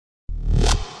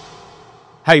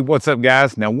Hey, what's up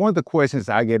guys? Now, one of the questions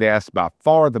I get asked by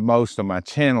far the most on my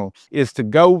channel is to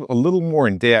go a little more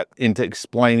in depth into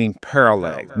explaining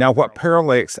parallax. Now, what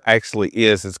parallax actually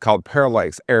is, it's called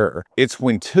parallax error. It's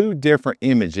when two different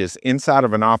images inside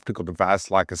of an optical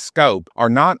device like a scope are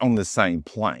not on the same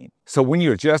plane. So when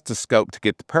you adjust the scope to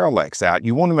get the parallax out,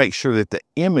 you want to make sure that the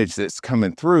image that's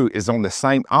coming through is on the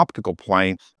same optical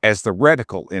plane as the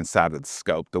reticle inside of the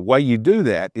scope. The way you do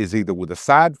that is either with a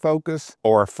side focus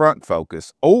or a front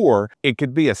focus, or it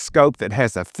could be a scope that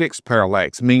has a fixed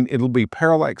parallax, meaning it'll be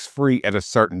parallax free at a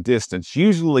certain distance.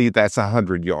 Usually that's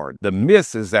 100 yards. The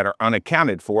misses that are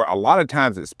unaccounted for, a lot of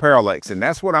times it's parallax, and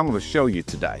that's what I'm going to show you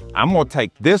today. I'm going to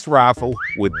take this rifle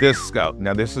with this scope.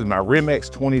 Now this is my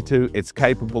RIMX 22. It's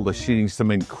capable of shooting some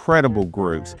incredible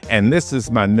groups, and this is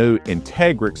my new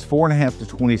Integrix 4.5 to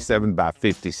 27 by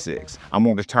 56. I'm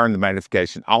going to turn the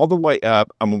magnification all the way up.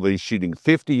 I'm going to be shooting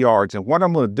 50 yards, and what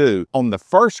I'm going to do on the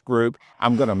first group,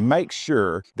 I'm going to make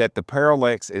sure that the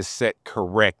parallax is set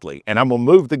correctly, and I'm going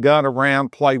to move the gun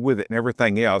around, play with it and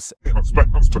everything else,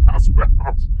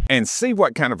 and see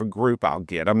what kind of a group I'll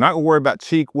get. I'm not going to worry about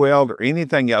cheek weld or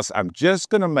anything else. I'm just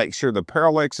going to make sure the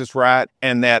parallax is right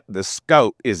and that the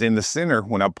scope is in the center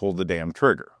when I pull the damn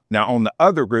trigger. Now on the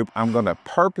other group, I'm going to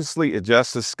purposely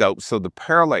adjust the scope so the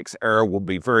parallax error will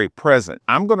be very present.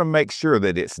 I'm going to make sure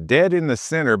that it's dead in the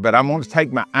center, but I'm going to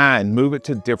take my eye and move it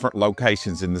to different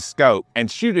locations in the scope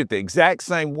and shoot it the exact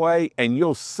same way, and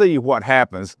you'll see what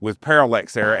happens with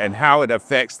parallax error and how it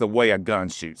affects the way a gun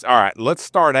shoots. All right, let's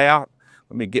start out.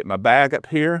 Let me get my bag up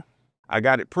here. I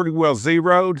got it pretty well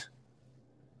zeroed.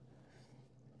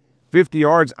 50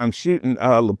 yards, I'm shooting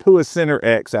Lapua Center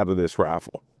X out of this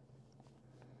rifle.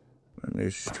 Let me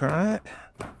just try it.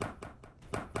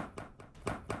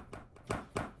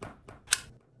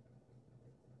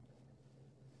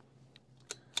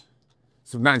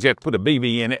 Sometimes you have to put a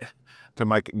BB in it to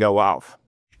make it go off.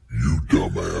 You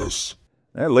dumbass.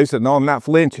 At least I know I'm not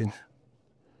flinching.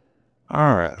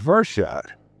 All right, first shot.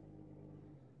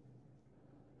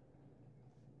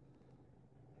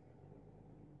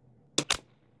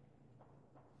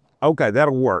 Okay,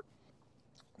 that'll work.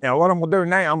 Now what I'm gonna do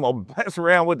now, I'm gonna pass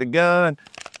around with the gun,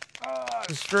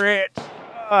 stretch,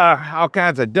 all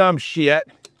kinds of dumb shit,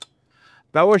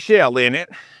 throw a shell in it,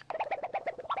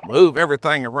 move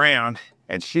everything around,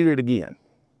 and shoot it again.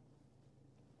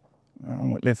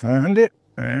 Let me find it.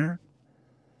 There.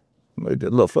 Moved it a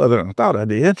little further than I thought I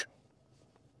did.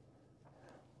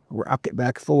 Rock it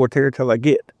back and forth here till I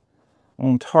get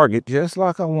on target just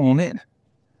like I want it.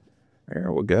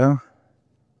 There we go.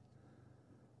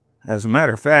 As a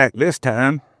matter of fact, this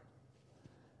time,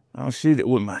 I'll shoot it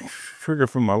with my trigger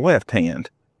from my left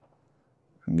hand.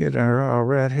 Get her all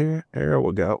right here. There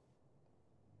we go.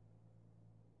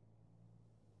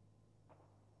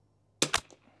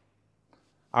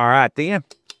 All right then.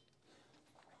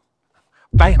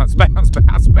 Bounce, bounce,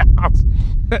 bounce, bounce.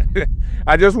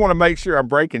 I just want to make sure I'm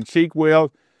breaking cheek weld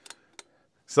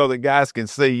so that guys can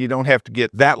see you don't have to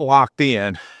get that locked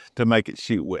in to make it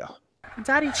shoot well.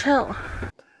 Daddy, chill.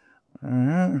 All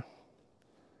right.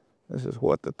 This is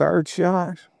what, the third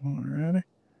shot? All righty.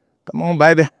 Come on,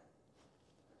 baby.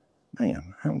 Man,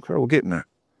 I'm having trouble getting there.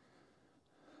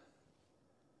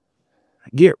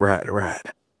 Get right.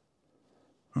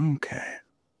 Okay.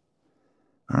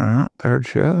 All right, third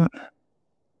shot.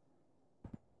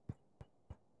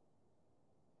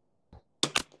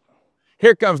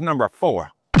 Here comes number 4.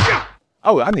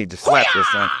 Oh, I need to slap this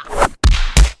thing.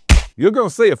 You're going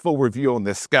to see a full review on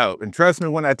this scope, and trust me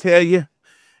when I tell you,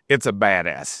 it's a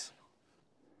badass.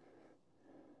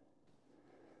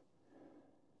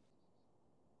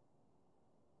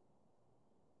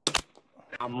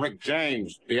 I'm Rick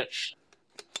James, bitch.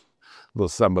 Little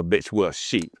son of a bitch will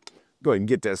shoot. Go ahead and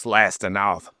get this lasting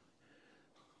off.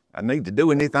 I need to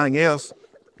do anything else.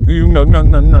 No.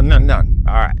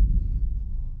 All right.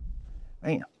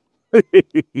 Man.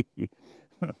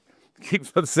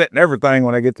 Keeps upsetting everything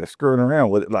when I get to screwing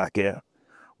around with it like that.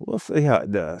 We'll see how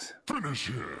it does. Finish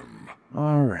him.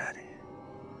 All righty.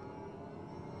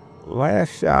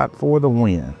 Last shot for the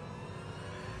win.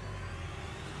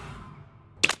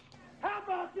 How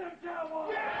about them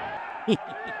Cowboys?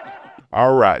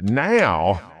 All right,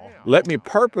 now let me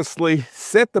purposely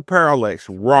set the parallax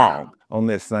wrong on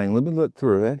this thing. Let me look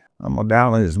through it. I'm gonna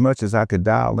dial in as much as I could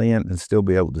dial in and still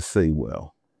be able to see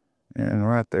well. And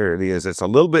right there it is. It's a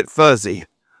little bit fuzzy,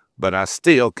 but I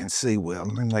still can see well.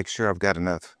 Let me make sure I've got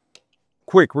enough.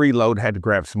 Quick reload, had to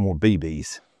grab some more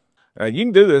BBs. You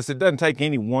can do this. It doesn't take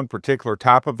any one particular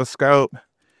type of a scope,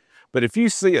 but if you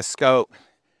see a scope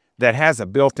that has a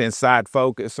built-in side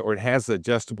focus or it has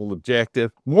adjustable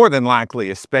objective, more than likely,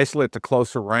 especially at the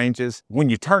closer ranges, when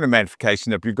you turn the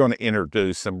magnification up, you're going to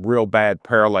introduce some real bad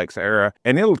parallax error,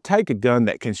 and it'll take a gun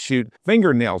that can shoot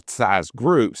fingernail-sized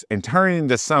groups and turn it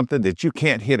into something that you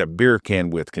can't hit a beer can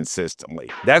with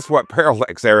consistently. That's what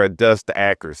parallax error does to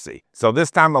accuracy. So this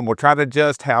time I'm going to try to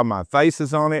adjust how my face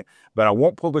is on it, but I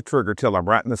won't pull the trigger till I'm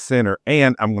right in the center,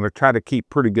 and I'm going to try to keep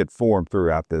pretty good form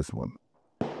throughout this one.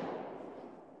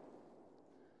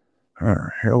 All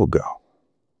right, here we go.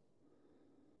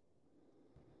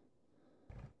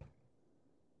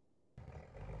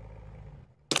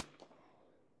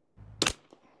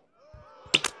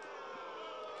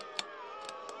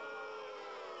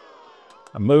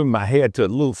 I'm moving my head to a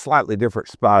little slightly different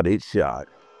spot each shot.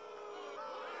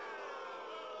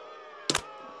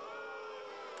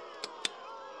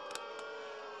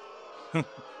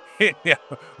 Yeah,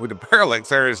 with the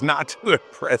parallax error, it's not too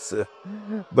impressive,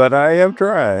 but I am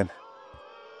trying.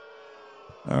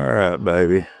 All right,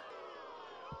 baby.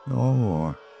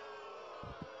 Oh.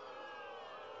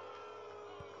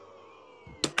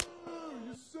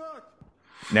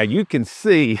 Now you can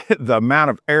see the amount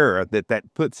of error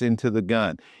that puts into the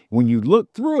gun. When you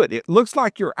look through it, it looks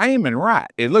like you're aiming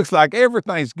right. It looks like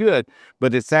everything's good,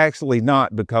 but it's actually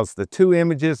not, because the two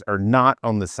images are not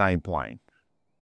on the same plane.